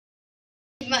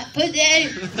my pussy.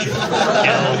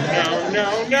 No.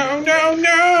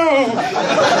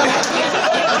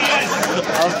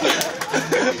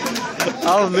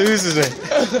 I'm losing it.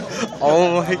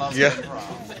 Oh my god.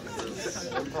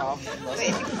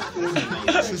 Wait.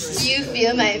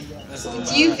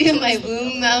 Do you feel my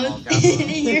womb mouth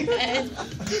in your head?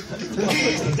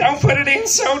 Don't put it in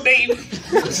so deep.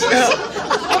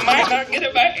 I might not get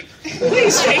it back.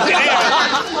 Please take it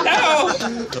out. No.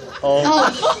 Oh. No.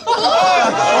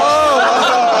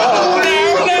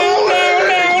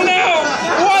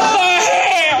 What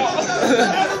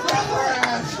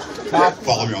the hell?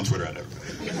 Follow me on Twitter at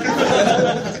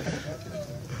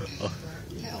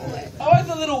I like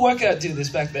the little workout dude that's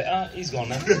back there. He's gone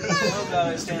now.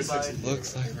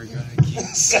 Looks like we're gonna keep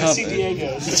Sexy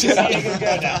Diego. Diego,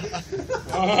 go now.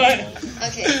 Alright.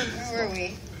 Okay, where were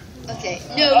we? Okay,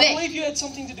 I no, wait. believe you had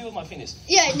something to do with my penis.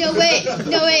 Yeah, no, wait,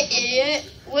 idiot.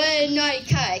 What a naughty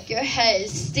cock. Your head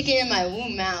is sticking in my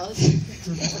womb mouth.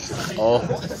 Oh.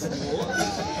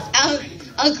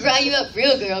 I'll grind you up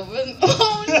real good.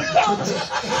 Oh no!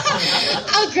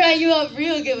 I'll grind you up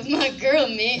real good with my girl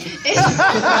meat.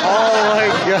 Oh my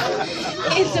god.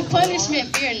 It's a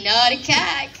punishment for your naughty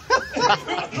cock.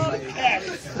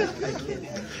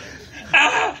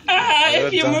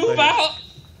 If you move out.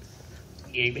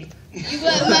 Maybe. You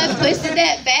want my pussy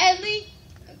that badly?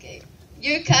 Okay.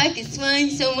 Your cock is swelling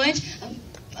so much,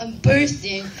 I'm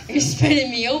bursting. You're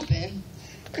spreading me open.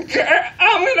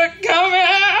 I'm gonna come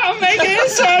out, make it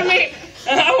inside me,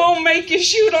 and I won't make you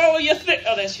shoot all of your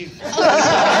Oh, that's you. Oh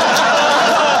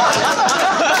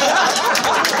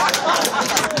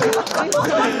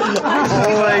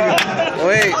my god.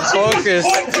 Wait, focus.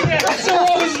 That's what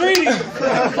I was reading.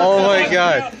 Oh my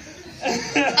god.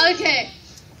 Okay.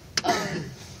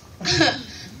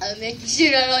 I'll make you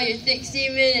shoot out all your thick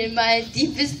semen in my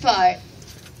deepest part.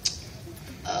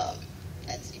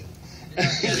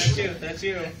 That's you. That's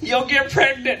you. You'll get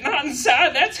pregnant, not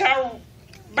inside. That's how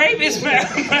babies make.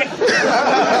 Shut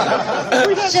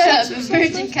up. A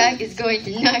virgin cock is going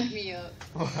to knock me up.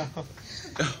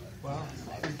 Wow.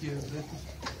 Thank you.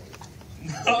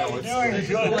 Oh, you're doing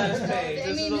good. I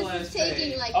mean, this is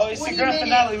taking like Oh, it's the 20 grand minutes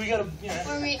finale. We gotta,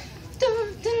 for me.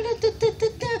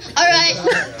 Alright,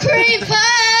 cream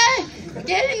pie!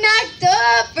 Getting knocked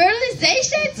up!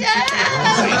 Fertilization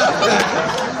time!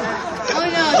 Oh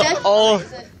no, that's... Oh.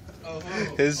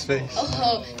 His face.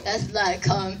 Oh, that's a lot of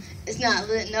cum. It's not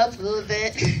lit up a little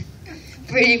bit.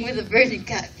 Breeding with a virgin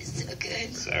cock is so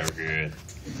good. So good.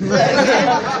 So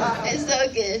good. It's so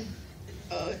good.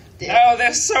 Oh, damn. Oh,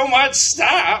 there's so much.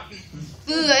 Stop.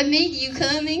 Boo, I make you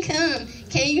come and come.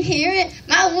 Can you hear it?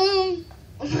 My womb.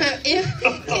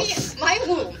 My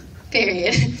womb.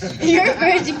 Period. Your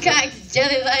virgin cock's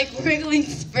jelly-like wriggling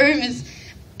sperm is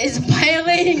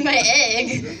violating my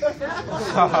egg.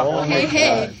 Oh my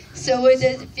Hey. So what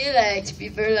does it feel like to be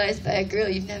fertilized by a girl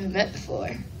you've never met before?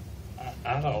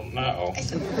 I don't know.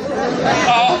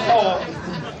 Oh,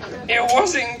 it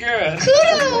wasn't good.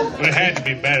 Kudo! But it had to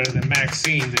be better than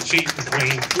Maxine, the cheating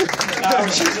queen. No,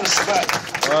 she's a slut.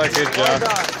 Oh, good job.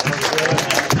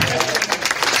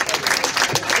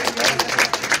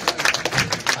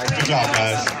 Good job,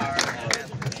 guys.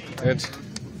 Good.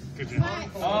 Good job.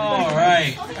 All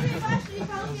right.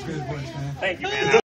 That was good, boys, man. Thank you, man.